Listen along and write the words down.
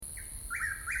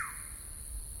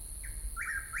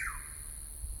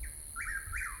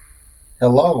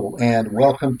Hello, and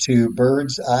welcome to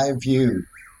Bird's Eye View,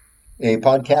 a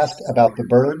podcast about the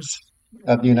birds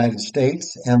of the United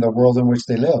States and the world in which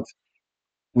they live.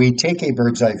 We take a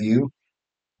bird's eye view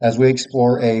as we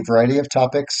explore a variety of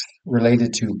topics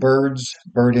related to birds,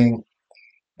 birding,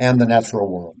 and the natural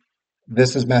world.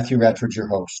 This is Matthew Radford, your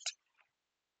host.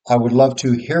 I would love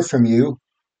to hear from you.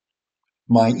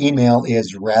 My email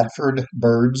is Radford,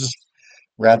 birds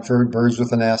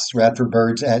with an S,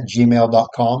 radfordbirds at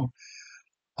gmail.com.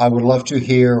 I would love to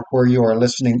hear where you are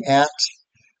listening at,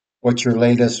 what your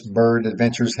latest bird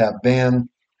adventures have been,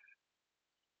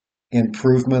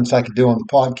 improvements I could do on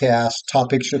the podcast,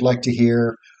 topics you'd like to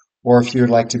hear, or if you'd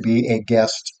like to be a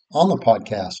guest on the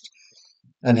podcast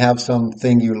and have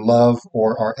something you love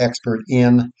or are expert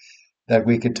in that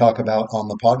we could talk about on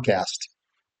the podcast.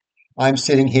 I'm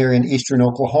sitting here in eastern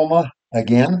Oklahoma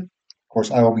again. Of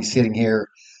course, I will be sitting here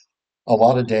a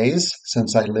lot of days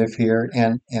since I live here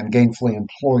and am gainfully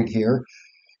employed here.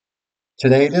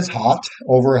 Today it is hot,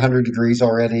 over 100 degrees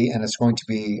already, and it's going to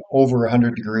be over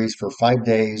 100 degrees for 5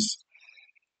 days,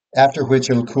 after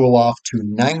which it'll cool off to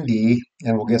 90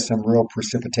 and we'll get some real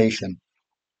precipitation.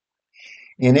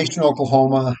 In eastern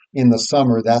Oklahoma in the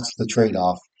summer, that's the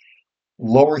trade-off.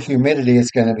 Lower humidity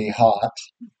is going to be hot.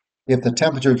 If the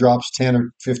temperature drops 10 or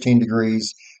 15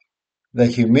 degrees, the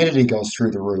humidity goes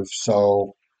through the roof.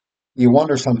 So you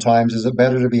wonder sometimes, is it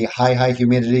better to be high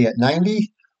humidity at 90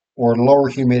 or lower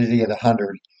humidity at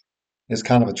 100? Is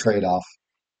kind of a trade-off.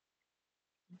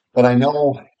 But I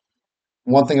know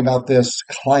one thing about this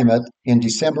climate, in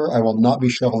December, I will not be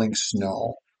shoveling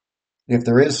snow. If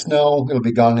there is snow, it'll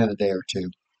be gone in a day or two.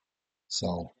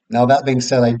 So now that being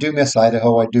said, I do miss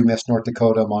Idaho. I do miss North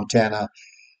Dakota, Montana.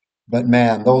 But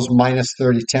man, those minus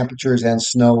 30 temperatures and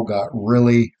snow got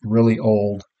really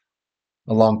old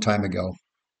a long time ago.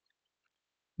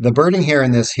 The birding here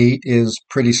in this heat is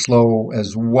pretty slow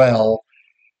as well.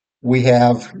 We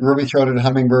have ruby-throated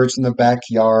hummingbirds in the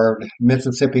backyard.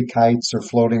 Mississippi kites are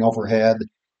floating overhead.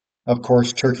 Of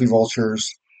course, turkey vultures.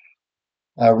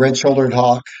 Red-shouldered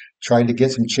hawk tried to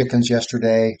get some chickens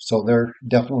yesterday, so they're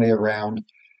definitely around.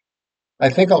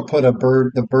 I think I'll put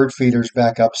the bird feeders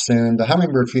back up soon. The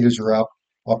hummingbird feeders are up.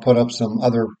 I'll put up some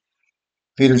other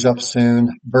feeders up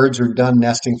soon. Birds are done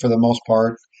nesting for the most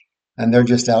part, and they're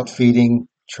just out feeding,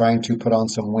 trying to put on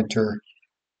some winter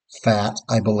fat,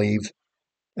 I believe.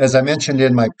 As I mentioned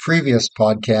in my previous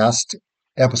podcast,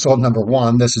 episode number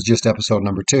 1, this is just episode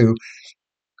number 2,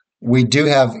 we do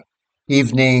have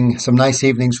some nice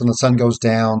evenings when the sun goes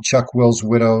down. Chuck Will's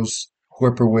widows,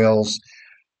 whippoorwills,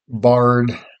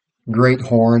 barred, great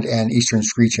horned, and eastern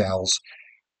screech owls.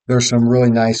 There's some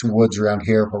really nice woods around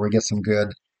here where we get some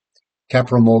good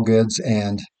capricorn mulgoods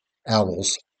and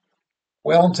owls.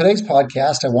 Well, in today's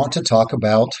podcast, I want to talk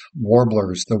about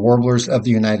warblers, the warblers of the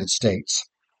United States.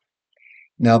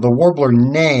 Now, the warbler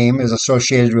name is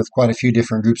associated with quite a few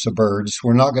different groups of birds.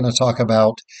 We're not going to talk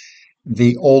about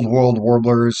the old world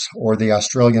warblers or the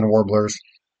Australian warblers.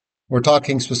 We're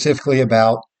talking specifically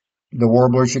about the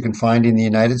warblers you can find in the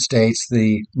United States,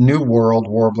 the New World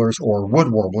warblers or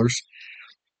wood warblers,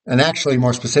 and actually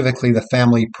more specifically the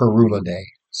family Parulidae.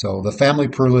 So the family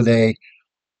Parulidae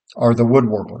are the wood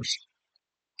warblers.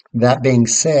 That being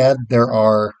said, there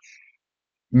are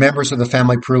members of the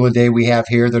family Parulidae we have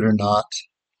here that are not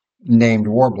named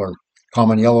warbler.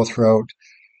 Common yellowthroat,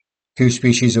 2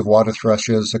 species of water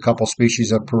thrushes, a couple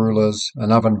species of parulas,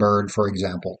 an ovenbird, for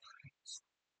example.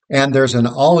 And there's an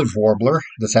olive warbler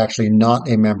that's actually not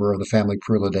a member of the family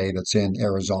Parulidae that's in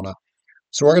Arizona.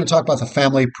 So we're going to talk about the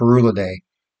family Parulidae.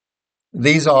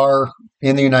 These are,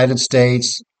 in the United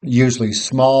States, usually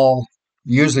small,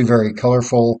 usually very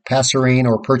colorful, passerine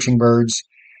or perching birds,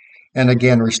 and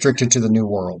again, restricted to the New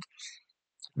World.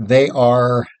 They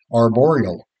are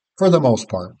arboreal for the most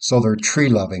part, so they're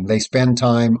tree-loving. They spend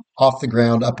time off the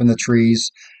ground, up in the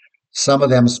trees. Some of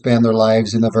them spend their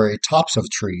lives in the very tops of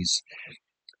trees.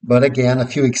 But again, a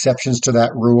few exceptions to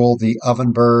that rule. The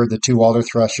ovenbird, the 2 water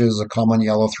thrushes, a common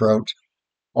yellowthroat,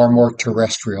 are more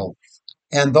terrestrial.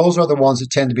 And those are the ones that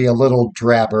tend to be a little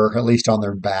drabber, at least on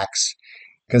their backs,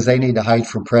 because they need to hide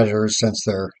from predators since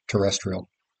they're terrestrial.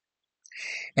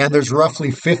 And there's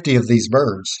roughly 50 of these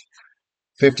birds,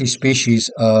 50 species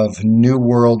of New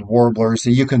World warblers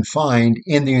that you can find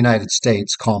in the United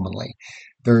States commonly.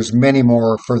 There's many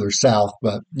more further south,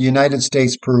 but the United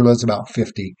States Parula is about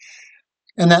 50.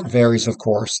 And that varies, of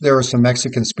course. There are some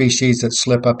Mexican species that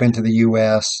slip up into the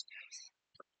U.S.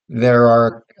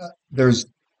 There's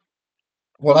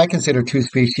what I consider 2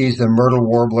 species, the myrtle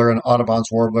warbler and Audubon's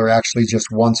warbler, actually just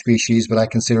 1 species, but I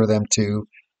consider them 2.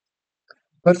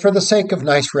 But for the sake of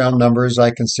nice round numbers, I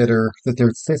consider that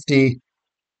there's 50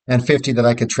 and 50 that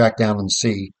I could track down and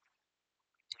see.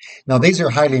 Now, these are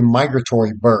highly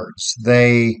migratory birds.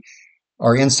 They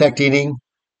are insect eating.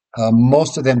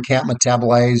 Most of them can't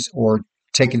metabolize or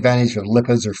take advantage of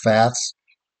lipids or fats.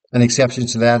 An exception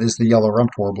to that is the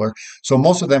yellow-rumped warbler. So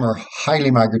most of them are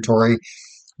highly migratory.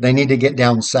 They need to get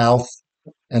down south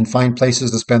and find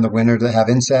places to spend the winter that have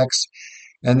insects.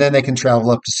 And then they can travel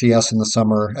up to see us in the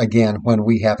summer again when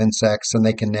we have insects and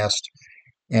they can nest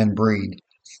and breed.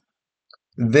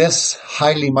 This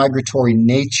highly migratory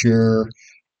nature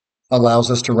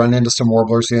allows us to run into some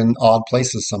warblers in odd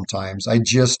places sometimes. I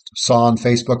just saw on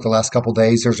Facebook the last couple of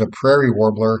days there's a prairie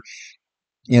warbler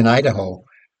in Idaho.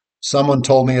 Someone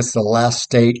told me it's the last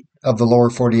state of the lower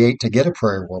 48 to get a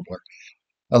prairie warbler,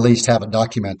 at least have it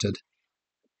documented.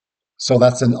 So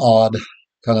that's an odd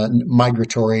kind of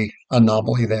migratory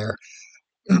anomaly there.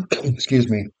 Excuse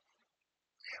me.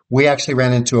 We actually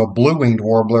ran into a blue-winged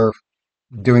warbler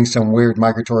doing some weird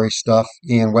migratory stuff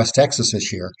in West Texas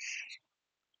this year.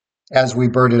 As we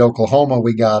birded Oklahoma,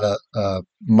 we got a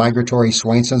migratory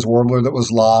Swainson's warbler that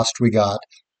was lost. We got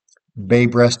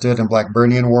bay-breasted and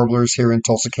Blackburnian warblers here in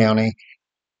Tulsa County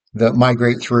that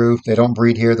migrate through. They don't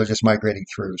breed here, they're just migrating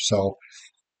through. So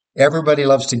everybody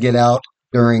loves to get out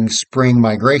during spring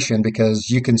migration because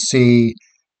you can see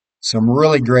some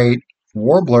really great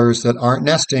warblers that aren't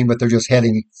nesting, but they're just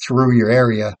heading through your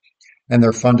area, and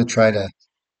they're fun to try to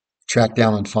track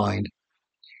down and find.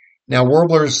 Now,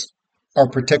 warblers are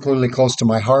particularly close to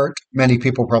my heart. Many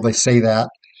people probably say that.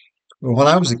 When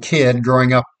I was a kid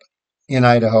growing up in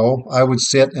Idaho, I would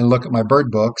sit and look at my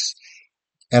bird books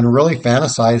and really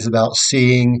fantasize about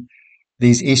seeing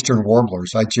these eastern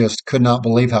warblers. I just could not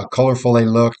believe how colorful they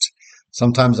looked.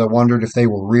 Sometimes I wondered if they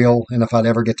were real and if I'd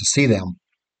ever get to see them.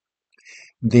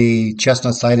 The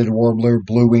chestnut-sided warbler,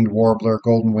 blue-winged warbler,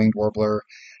 golden-winged warbler,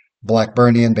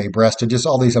 Blackburnian, bay-breasted, just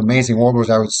all these amazing warblers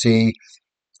I would see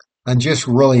and just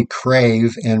really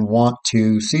crave and want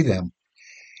to see them.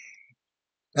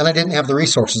 And I didn't have the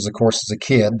resources, of course, as a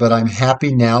kid, but I'm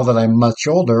happy now that I'm much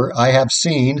older. I have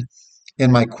seen,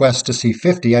 in my quest to see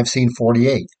 50, I've seen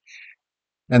 48.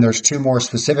 And there's two more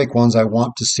specific ones I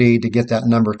want to see to get that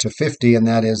number to 50, and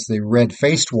that is the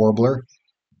red-faced warbler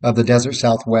of the desert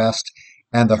southwest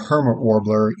and the hermit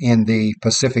warbler in the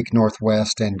Pacific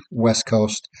Northwest and west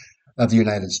coast of the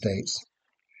United States.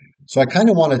 So I kind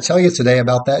of want to tell you today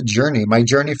about that journey, my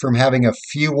journey from having a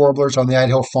few warblers on the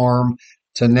Idaho farm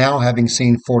to now having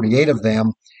seen 48 of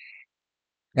them,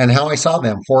 and how I saw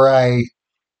them, where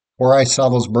I saw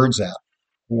those birds at,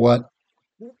 what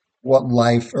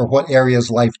life or what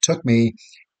areas life took me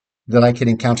that I could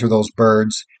encounter those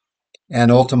birds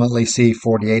and ultimately see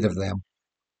 48 of them.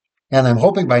 And I'm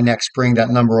hoping by next spring that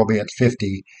number will be at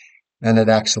 50, and it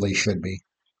actually should be.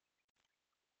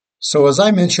 So as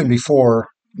I mentioned before,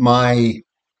 my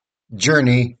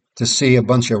journey to see a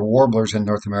bunch of warblers in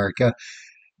North America,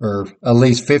 or at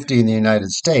least 50 in the United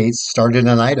States, started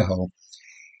in Idaho.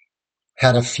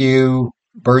 Had a few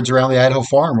birds around the Idaho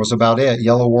farm was about it.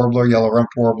 Yellow warbler,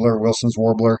 yellow-rumped warbler, Wilson's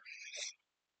warbler.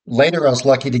 Later, I was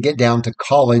lucky to get down to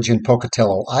college in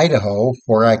Pocatello, Idaho,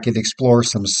 where I could explore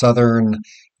some southern,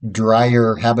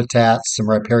 drier habitats, some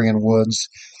riparian woods,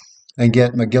 and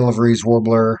get McGillivray's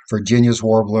warbler, Virginia's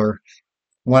warbler.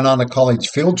 Went on a college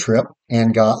field trip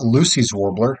and got Lucy's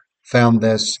warbler. Found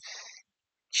this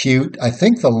cute, I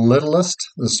think the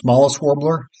smallest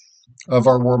warbler of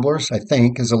our warblers, I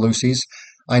think, is a Lucy's.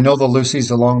 I know the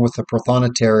Lucy's, along with the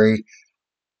prothonotary,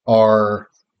 are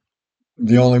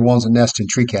the only ones that nest in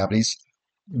tree cavities,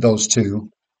 those two.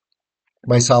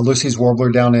 I saw Lucy's warbler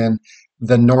down in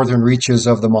the northern reaches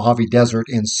of the Mojave Desert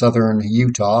in southern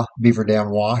Utah, Beaver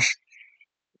Dam Wash.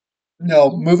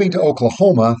 Now, moving to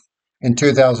Oklahoma in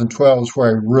 2012 is where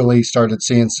I really started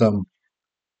seeing some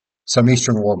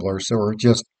eastern warblers that were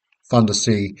just fun to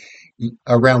see.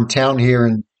 Around town here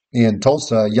in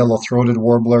Tulsa, yellow-throated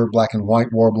warbler, black and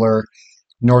white warbler,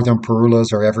 northern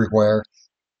parulas are everywhere.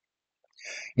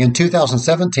 In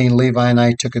 2017, Levi and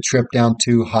I took a trip down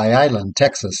to High Island,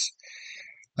 Texas.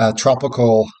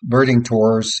 Tropical birding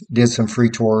tours, did some free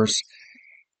tours,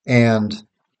 and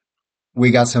we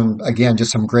got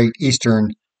just some great eastern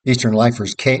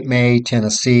lifers. Cape May,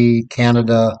 Tennessee,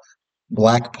 Canada,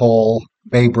 Blackpoll,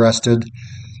 bay-breasted.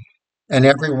 And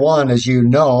every one, as you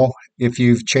know, if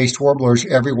you've chased warblers,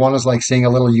 every one is like seeing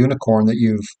a little unicorn that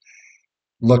you've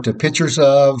looked at pictures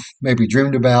of, maybe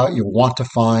dreamed about, you want to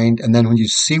find, and then when you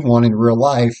see one in real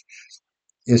life,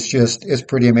 it's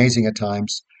pretty amazing at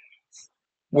times.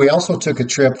 We also took a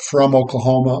trip from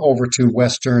Oklahoma over to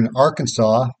western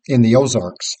Arkansas in the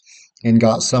Ozarks and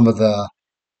got some of the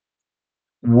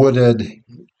wooded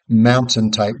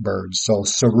mountain type birds. So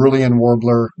cerulean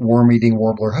warbler, worm-eating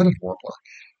warbler, hooded warbler.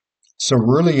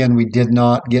 Cerulean we did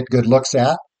not get good looks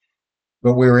at,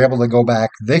 but we were able to go back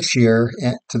this year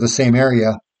to the same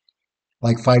area,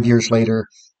 like 5 years later,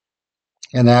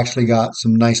 and actually got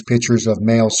some nice pictures of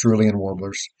male cerulean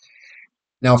warblers.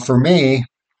 Now, for me,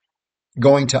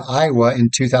 going to Iowa in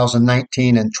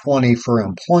 2019 and 20 for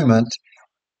employment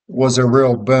was a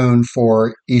real boon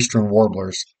for eastern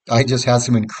warblers. I just had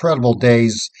some incredible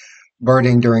days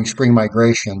birding during spring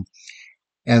migration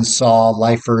and saw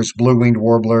lifers, blue-winged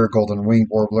warbler, golden-winged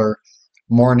warbler,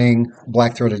 mourning,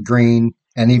 black-throated green,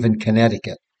 and even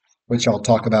Connecticut, which I'll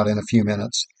talk about in a few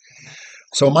minutes.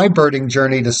 So my birding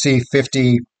journey to see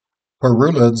 50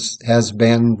 parulids has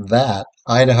been that.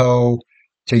 Idaho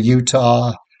to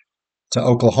Utah to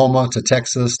Oklahoma to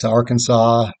Texas to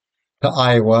Arkansas to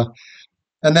Iowa,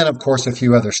 and then of course a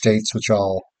few other states which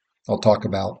I'll talk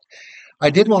about. I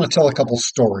did want to tell a couple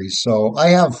stories. So I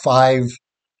have 5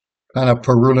 kind of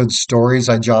parulid stories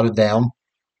I jotted down.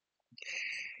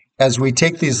 As we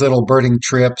take these little birding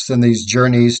trips and these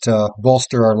journeys to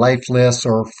bolster our life lists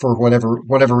or for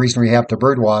whatever reason we have to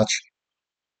birdwatch,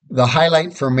 the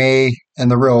highlight for me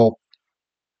and the real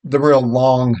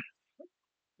long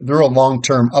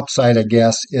term upside, I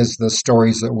guess, is the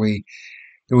stories that we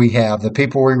have, the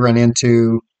people we run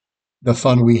into, the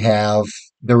fun we have,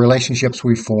 the relationships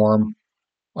we form.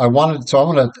 I want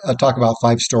to talk about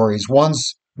 5 stories.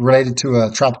 One's related to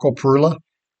a tropical parula,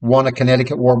 one a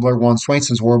Connecticut warbler, one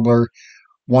Swainson's warbler,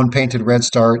 one painted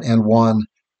redstart, and one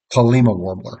Polima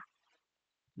warbler.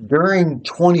 During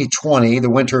 2020, the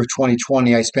winter of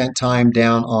 2020, I spent time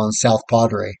down on South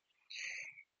Padre.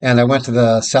 And I went to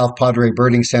the South Padre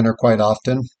Birding Center quite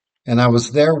often. And I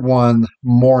was there one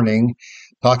morning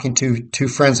talking to 2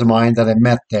 friends of mine that I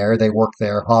met there. They work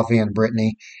there, Javi and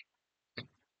Brittany.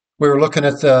 We were looking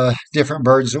at the different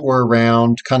birds that were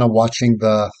around, kind of watching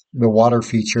the water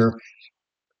feature.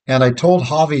 And I told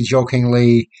Javi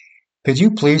jokingly, could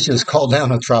you please just call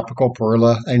down a tropical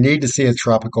parula? I need to see a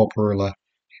tropical parula.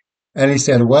 And he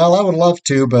said, well, I would love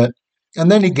to, but,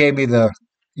 and then he gave me the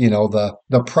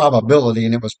probability,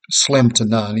 and it was slim to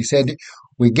none. He said,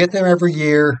 we get them every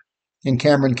year in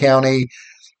Cameron County.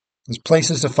 There's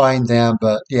places to find them,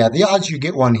 but yeah, the odds you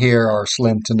get one here are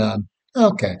slim to none.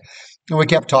 Okay. And we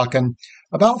kept talking.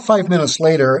 About 5 minutes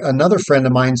later, another friend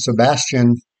of mine,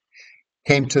 Sebastian,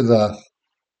 came to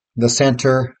the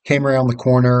center, came around the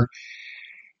corner.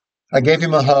 I gave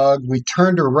him a hug. We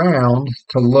turned around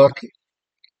to look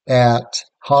at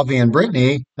Javi and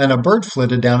Brittany, and a bird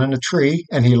flitted down in a tree,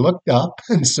 and he looked up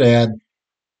and said,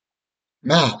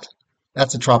 Matt,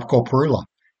 that's a tropical parula.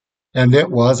 And it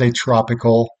was a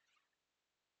tropical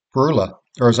parula,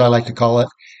 or as I like to call it,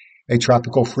 a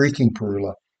tropical freaking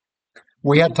parula.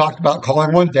 We had talked about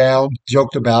calling one down,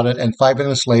 joked about it, and 5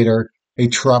 minutes later, a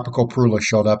tropical parula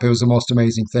showed up. It was the most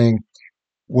amazing thing.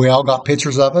 We all got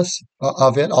pictures of it,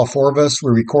 all 4 of us.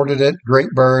 We recorded it. Great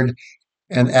bird,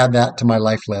 and add that to my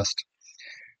life list.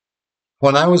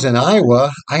 When I was in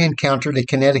Iowa, I encountered a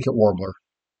Connecticut warbler.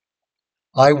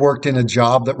 I worked in a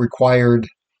job that required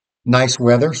nice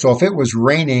weather, so if it was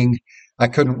raining, I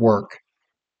couldn't work.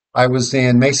 I was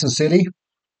in Mason City,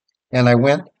 and I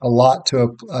went a lot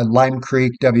to a Lime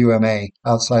Creek WMA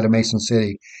outside of Mason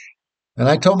City. And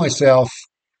I told myself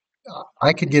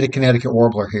I could get a Connecticut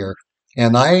warbler here.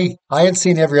 And I had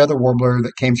seen every other warbler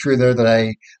that came through there that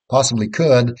I possibly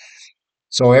could.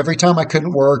 So every time I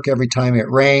couldn't work, every time it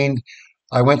rained,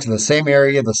 I went to the same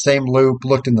area, the same loop,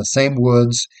 looked in the same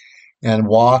woods, and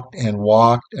walked and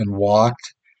walked and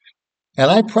walked.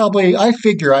 And I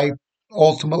figure I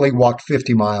ultimately walked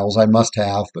 50 miles. I must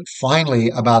have. But finally,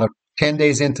 about 10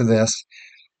 days into this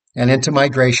and into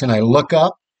migration, I look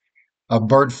up, a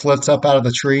bird flits up out of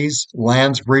the trees,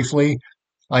 lands briefly.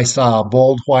 I saw a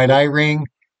bold white eye ring,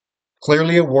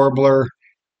 clearly a warbler,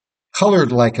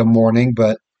 colored like a mourning,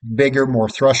 but bigger, more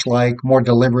thrush-like, more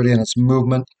deliberate in its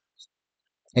movement.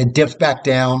 It dipped back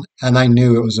down, and I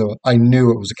knew it was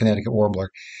a Connecticut warbler.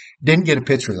 Didn't get a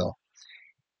picture though.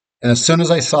 And as soon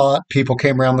as I saw it, people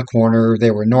came around the corner.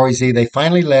 They were noisy. They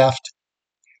finally left.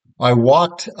 I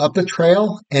walked up the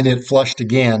trail, and it flushed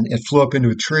again. It flew up into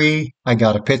a tree. I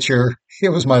got a picture. It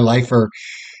was my lifer,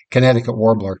 Connecticut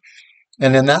warbler.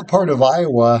 And in that part of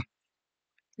Iowa,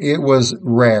 it was a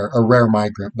rare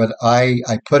migrant. But I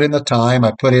put in the time,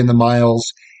 I put in the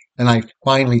miles, and I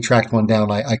finally tracked one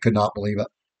down. I could not believe it.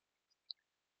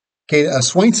 Okay, a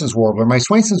Swainson's warbler. My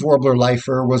Swainson's warbler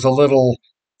lifer was a little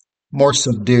more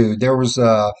subdued.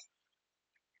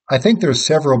 I think there's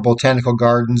several botanical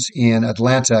gardens in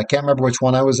Atlanta. I can't remember which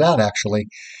one I was at actually.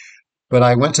 but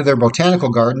I went to their botanical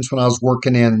gardens when I was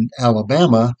working in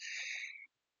Alabama,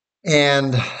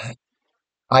 and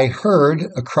I heard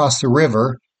across the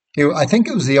river, I think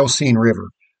it was the Ocene River,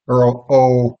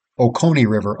 or Oconee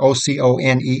River,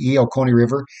 Oconee, Oconee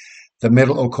River, the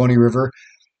middle Oconee River.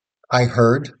 I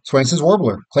heard Swainson's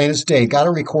Warbler, plain as day. Got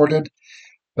it recorded,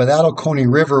 but that Oconee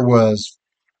River was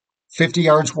 50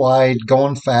 yards wide,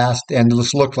 going fast, and it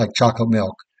just looked like chocolate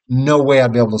milk. No way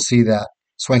I'd be able to see that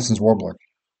Swainson's Warbler,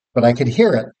 but I could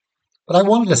hear it. But I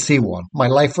wanted to see one. My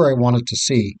lifer I wanted to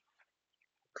see.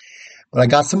 But I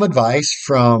got some advice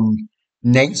from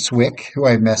Nate Swick, who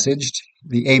I messaged,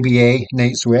 the ABA,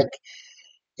 Nate Swick.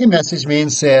 He messaged me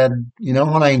and said,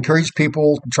 when I encourage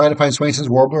people to try to find Swainson's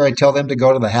Warbler, I tell them to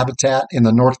go to the habitat in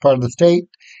the north part of the state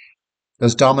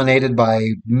that's dominated by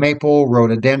maple,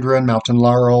 rhododendron, mountain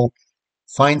laurel.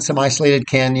 Find some isolated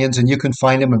canyons, and you can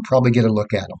find them and probably get a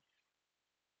look at them.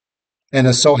 And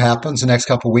as so happens, the next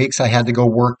couple of weeks, I had to go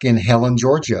work in Helen,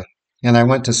 Georgia. And I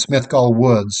went to Smithgall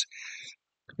Woods.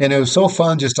 And it was so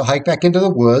fun just to hike back into the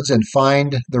woods and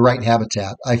find the right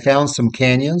habitat. I found some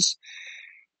canyons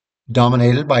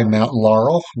dominated by mountain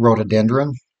laurel,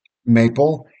 rhododendron,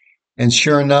 maple. And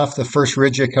sure enough, the first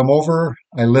ridge I come over,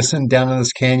 I listened down in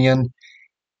this canyon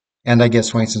and I get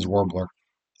Swainson's Warbler.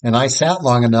 And I sat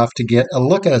long enough to get a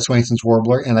look at a Swainson's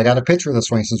Warbler, and I got a picture of the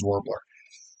Swainson's Warbler.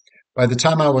 By the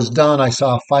time I was done, I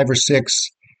saw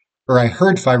I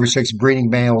heard 5 or 6 breeding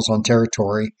males on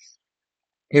territory.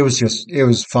 It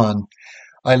was fun.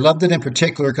 I loved it in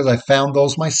particular because I found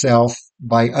those myself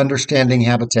by understanding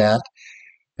habitat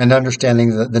and understanding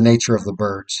the nature of the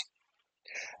birds.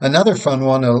 Another fun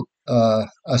one,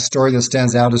 a story that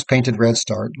stands out is painted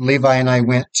redstart. Levi and I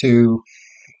went to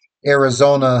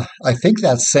Arizona, I think it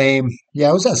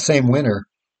was that same winter,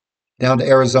 down to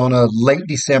Arizona, late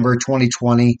December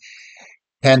 2020.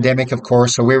 Pandemic, of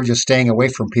course, so we were just staying away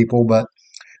from people, but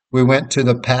we went to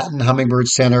the Patton Hummingbird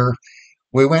Center.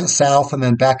 We went south and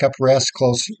then back up west,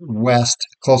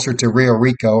 closer to Rio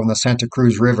Rico and the Santa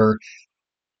Cruz River.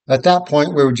 At that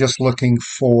point, we were just looking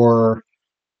for,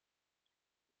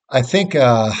 I think,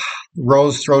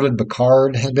 rose-throated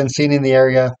Bacard had been seen in the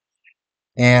area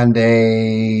and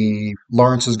a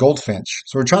Lawrence's goldfinch.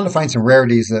 So we're trying to find some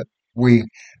rarities that we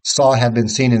saw had been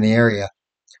seen in the area.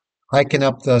 Hiking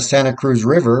up the Santa Cruz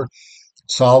River,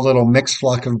 saw a little mixed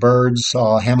flock of birds,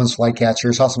 saw Hammond's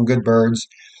flycatcher, saw some good birds.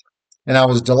 And I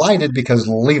was delighted because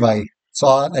Levi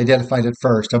saw it, identified it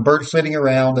first. A bird flitting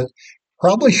around that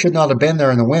probably should not have been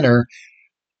there in the winter,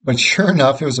 but sure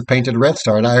enough, it was a painted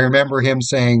redstart. I remember him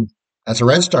saying, "That's a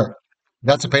redstart.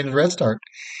 That's a painted redstart."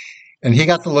 And he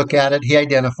got to look at it, he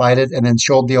identified it, and then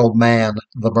showed the old man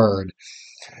the bird.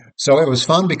 So it was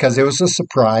fun because it was a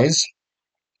surprise.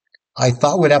 I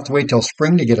thought we'd have to wait till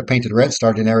spring to get a painted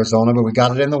redstart in Arizona, but we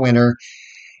got it in the winter.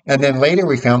 And then later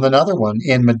we found another one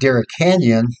in Madera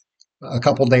Canyon. A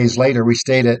couple days later, we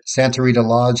stayed at Santa Rita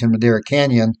Lodge in Madera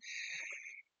Canyon,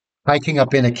 hiking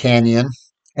up in a canyon,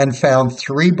 and found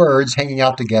 3 birds hanging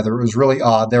out together. It was really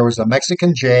odd. There was a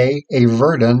Mexican jay, a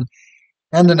verdin,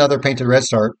 and another painted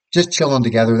redstart just chilling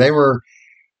together. They were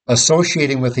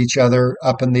associating with each other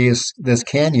up in this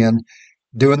canyon,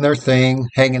 doing their thing,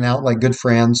 hanging out like good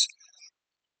friends.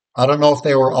 I don't know if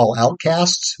they were all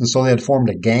outcasts, and so they had formed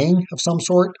a gang of some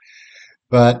sort.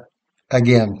 But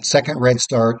again, second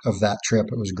redstart of that trip.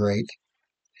 It was great.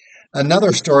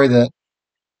 Another story that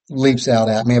leaps out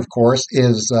at me, of course,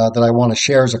 is that I want to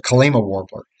share is a Kalima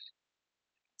warbler.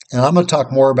 And I'm going to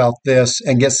talk more about this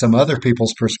and get some other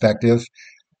people's perspective.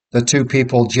 The 2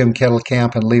 people, Jim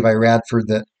Kettlecamp and Levi Radford,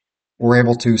 that were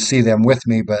able to see them with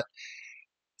me. But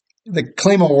the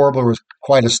Kalima warbler was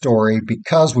quite a story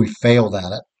because we failed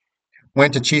at it.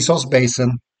 Went to Chisos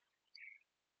Basin,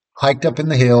 hiked up in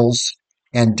the hills,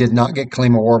 and did not get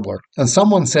Kalima warbler. And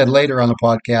someone said later on the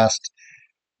podcast,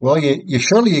 "Well, you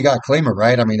surely you got Kalima,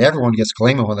 right? I mean, everyone gets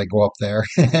Kalima when they go up there."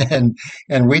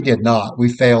 and we did not. We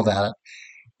failed at it.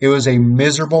 It was a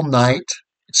miserable night,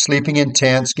 sleeping in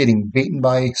tents, getting beaten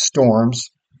by storms.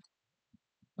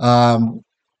 Um,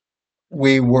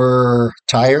 we were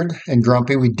tired and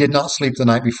grumpy. We did not sleep the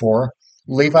night before.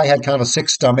 Levi had kind of a sick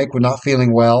stomach, was not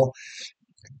feeling well.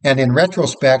 And in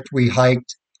retrospect, we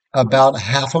hiked about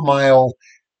half a mile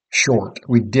short.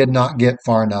 We did not get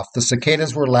far enough. The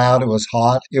cicadas were loud. It was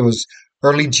hot. It was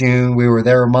early June. We were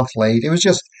there a month late. It was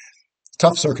just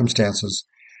tough circumstances.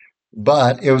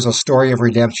 But it was a story of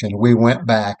redemption. We went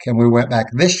back, and we went back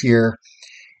this year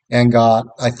and got,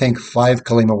 I think, 5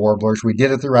 Kalima warblers. We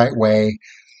did it the right way.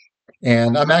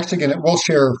 And I'm actually we'll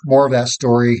share more of that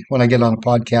story when I get on a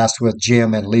podcast with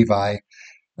Jim and Levi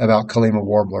about Kalima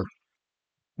warbler.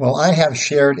 Well, I have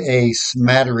shared a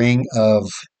smattering of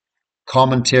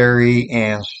commentary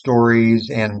and stories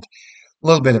and a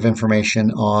little bit of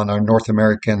information on our North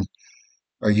American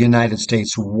or United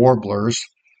States warblers.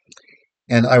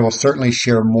 And I will certainly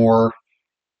share more.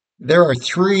 There are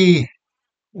three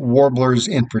warblers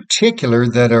in particular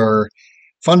that are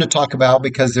fun to talk about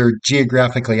because they're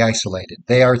geographically isolated.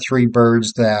 They are three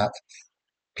birds that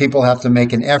people have to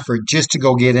make an effort just to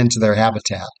go get into their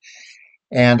habitat.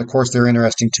 And of course, they're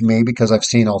interesting to me because I've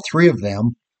seen all three of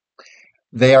them.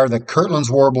 They are the Kirtland's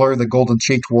warbler, the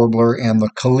golden-cheeked warbler, and the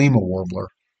Kallima warbler.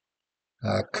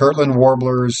 Kirtland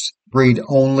warblers breed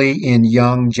only in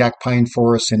young jack pine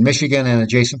forests in Michigan and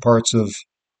adjacent parts of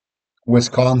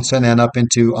Wisconsin and up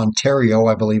into Ontario,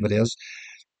 I believe it is.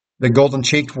 The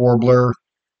golden-cheeked warbler,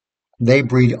 they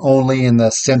breed only in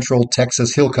the central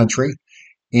Texas hill country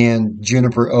in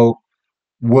juniper oak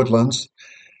woodlands.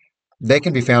 They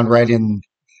can be found right in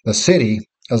the city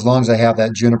as long as they have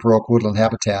that juniper oak woodland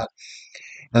habitat.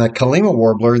 And the Kallima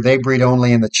warbler, they breed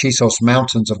only in the Chisos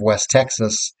Mountains of West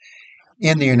Texas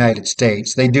in the United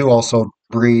States. They do also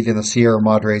breed in the Sierra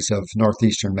Madres of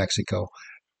northeastern Mexico.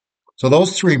 So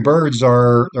those three birds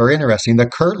are interesting. The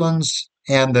Kirtlands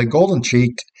and the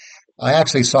golden-cheeked, I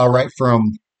actually saw right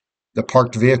from the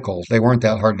parked vehicle. They weren't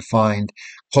that hard to find.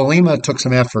 Kallima took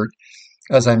some effort,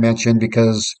 as I mentioned,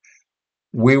 because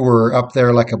we were up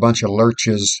there like a bunch of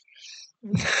lurches,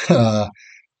 uh,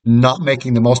 not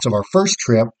making the most of our first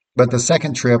trip. But the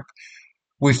second trip,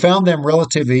 we found them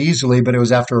relatively easily, but it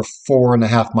was after a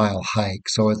 4.5 mile hike.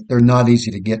 So they're not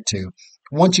easy to get to.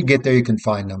 Once you get there, you can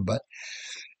find them. But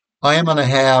I am going to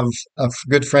have a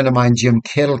good friend of mine, Jim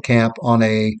Kettlecamp, on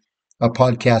a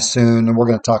podcast soon, and we're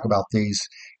going to talk about these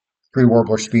three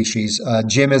warbler species.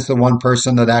 Jim is the one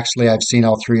person that actually I've seen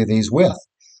all three of these with.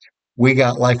 We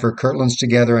got Lifer Kirtlands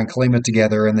together and Kallima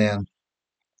together, and then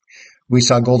we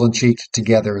saw Golden Cheek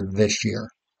together this year.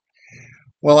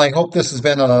 Well, I hope this has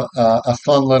been a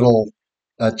fun little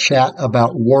chat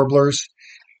about warblers.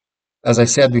 As I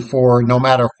said before, no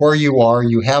matter where you are,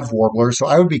 you have warblers. So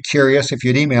I would be curious if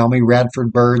you'd email me,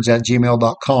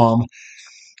 radfordbirds@gmail.com,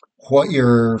 what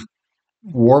your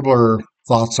warbler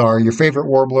thoughts are, your favorite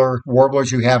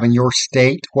warblers you have in your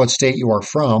state, what state you are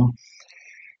from.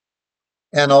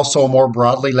 And also more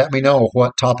broadly, let me know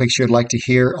what topics you'd like to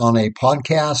hear on a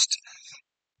podcast.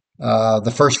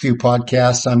 The first few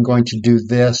podcasts, I'm going to do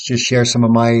this, just share some of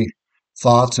my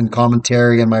thoughts and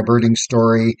commentary and my birding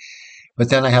story. But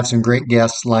then I have some great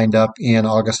guests lined up in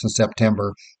August and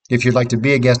September. If you'd like to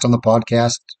be a guest on the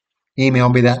podcast, email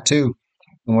me that too,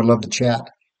 and we'd love to chat.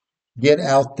 Get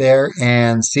out there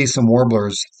and see some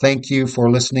warblers. Thank you for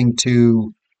listening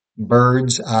to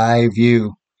Bird's Eye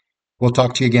View. We'll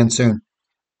talk to you again soon.